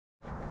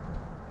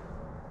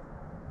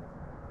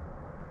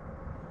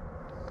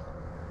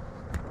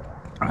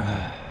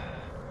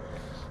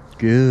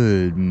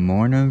Good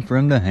morning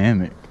from the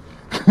hammock.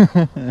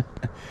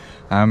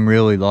 I'm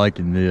really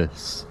liking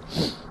this.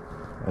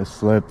 I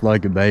slept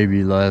like a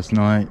baby last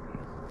night.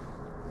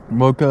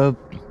 Woke up,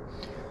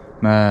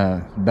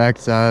 my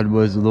backside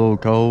was a little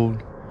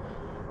cold.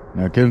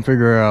 And I couldn't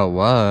figure out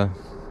why.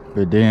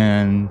 But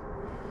then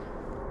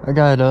I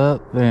got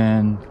up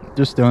and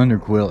just the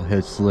underquilt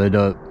had slid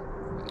up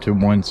to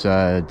one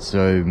side,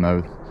 so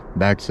my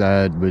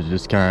backside was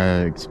just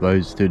kind of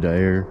exposed to the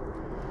air.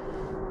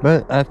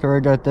 But after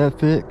I got that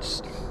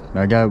fixed,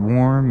 I got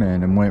warm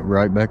and I went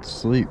right back to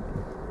sleep.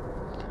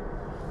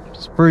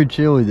 It's pretty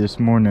chilly this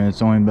morning.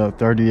 It's only about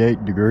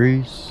 38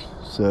 degrees.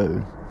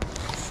 So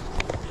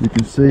you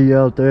can see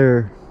out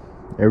there,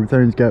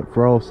 everything's got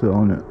frost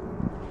on it.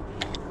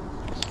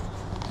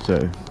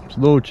 So it's a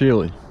little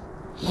chilly.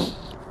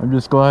 I'm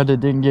just glad it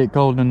didn't get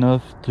cold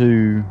enough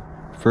to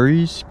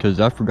freeze, because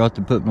I forgot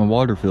to put my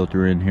water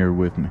filter in here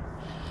with me.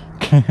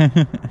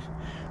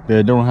 But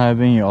I don't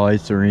have any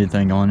ice or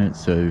anything on it,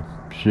 so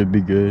should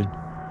be good.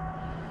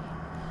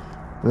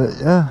 But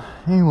yeah,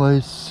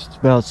 anyways, it's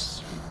about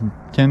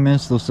 10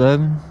 minutes till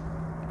 7.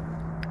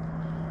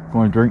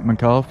 Going to drink my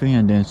coffee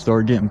and then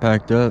start getting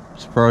packed up.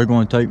 It's probably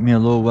going to take me a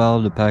little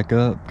while to pack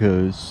up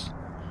because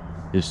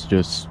it's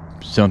just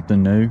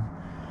something new.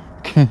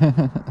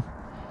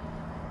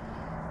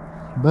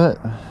 But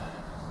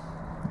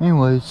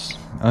anyways,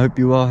 I hope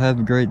you all have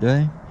a great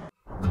day.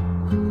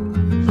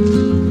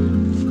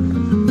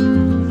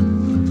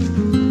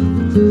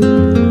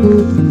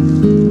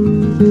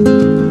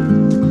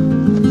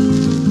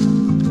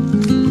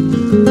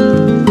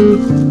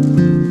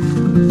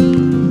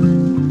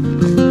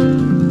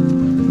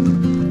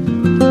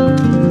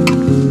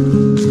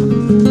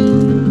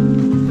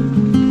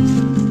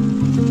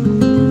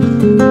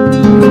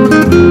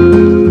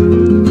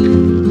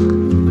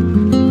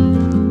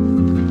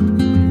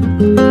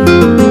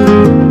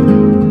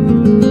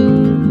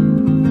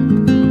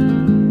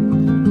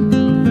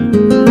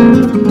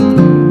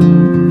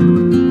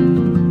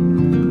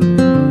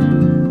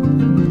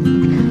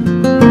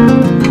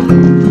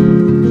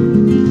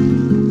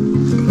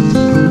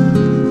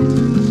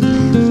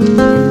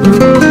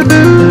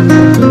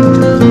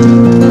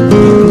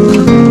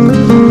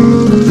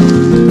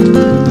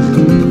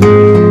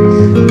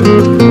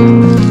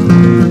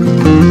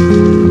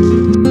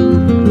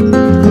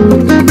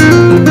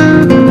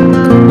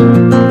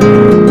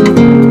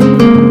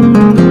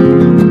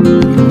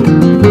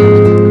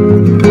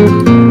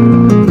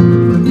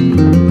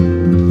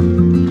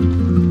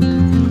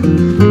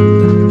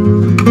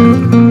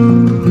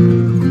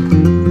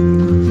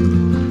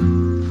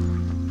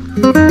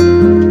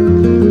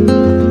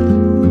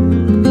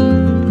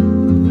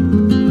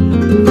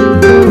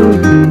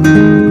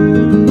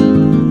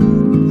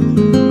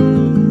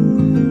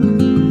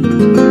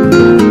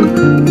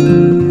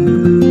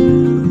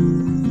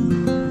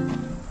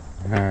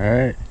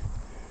 Alright,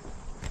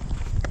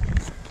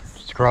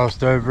 just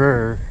crossed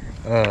over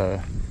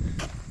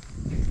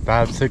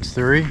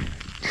 563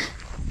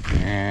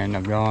 and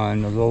I've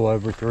gone a little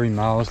over 3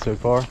 miles so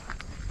far,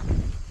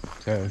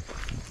 so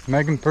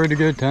making pretty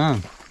good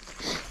time.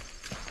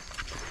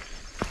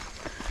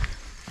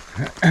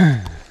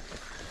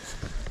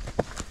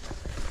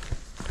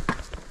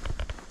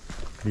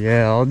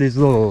 Yeah, all these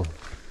little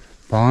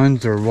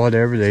ponds or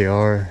whatever they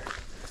are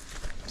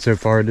so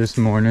far this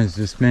morning has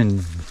just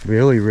been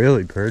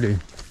really pretty.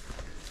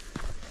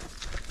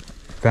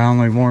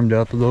 Finally warmed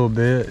up a little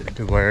bit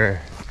to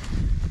where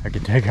I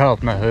could take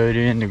off my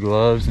hoodie and the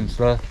gloves and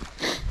stuff.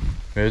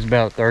 It was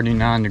about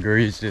 39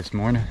 degrees this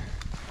morning,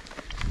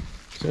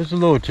 so it's a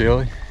little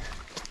chilly.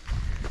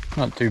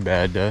 Not too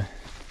bad though,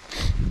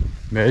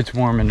 but it's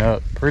warming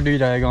up pretty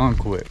daggone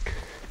quick.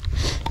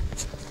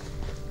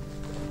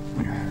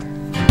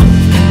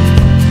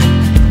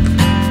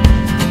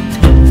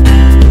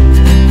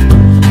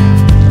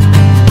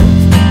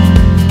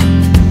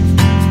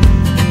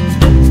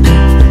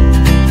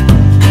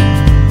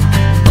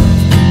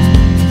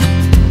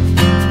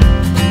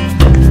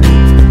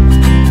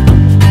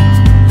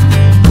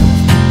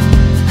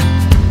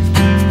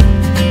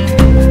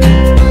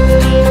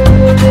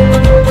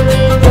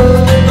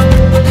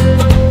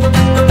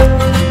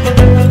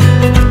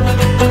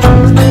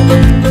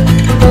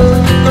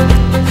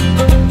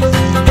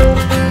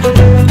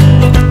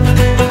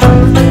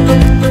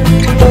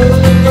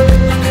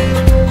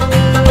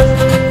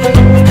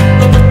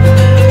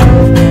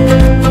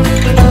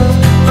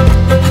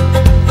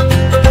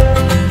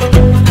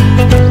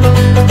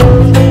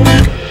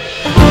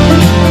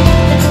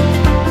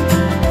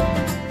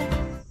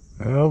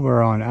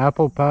 We're on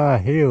Apple Pie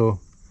Hill.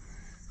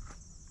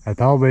 I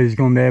thought we was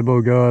gonna be able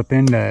to go up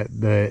in that,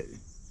 but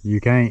you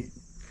can't.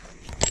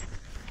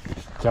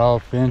 It's all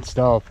fenced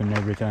off and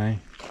everything.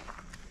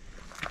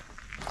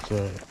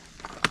 So,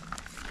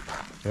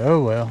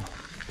 oh well.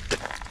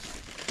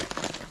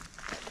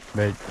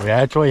 But we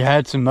actually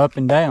had some up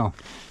and down.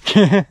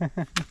 But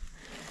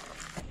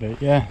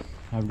yeah,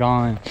 I've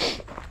gone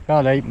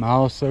about 8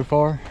 miles so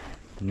far,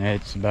 and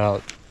it's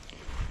about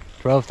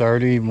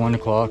 12:30, 1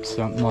 o'clock,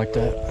 something like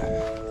that.